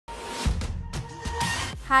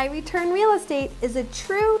High Return Real Estate is a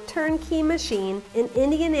true turnkey machine in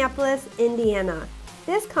Indianapolis, Indiana.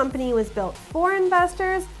 This company was built for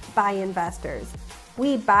investors by investors.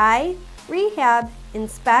 We buy, rehab,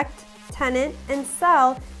 inspect, tenant, and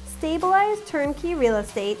sell stabilized turnkey real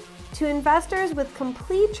estate to investors with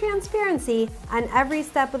complete transparency on every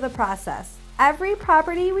step of the process. Every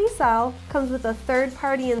property we sell comes with a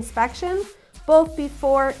third-party inspection, both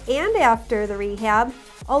before and after the rehab,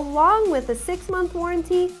 along with a 6-month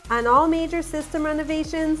warranty on all major system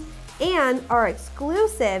renovations and our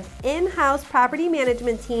exclusive in-house property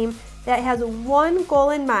management team that has one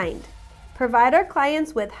goal in mind: provide our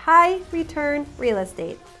clients with high return real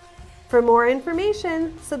estate. For more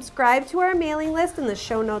information, subscribe to our mailing list in the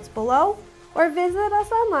show notes below or visit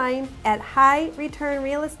us online at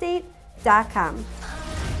highreturnrealestate.com.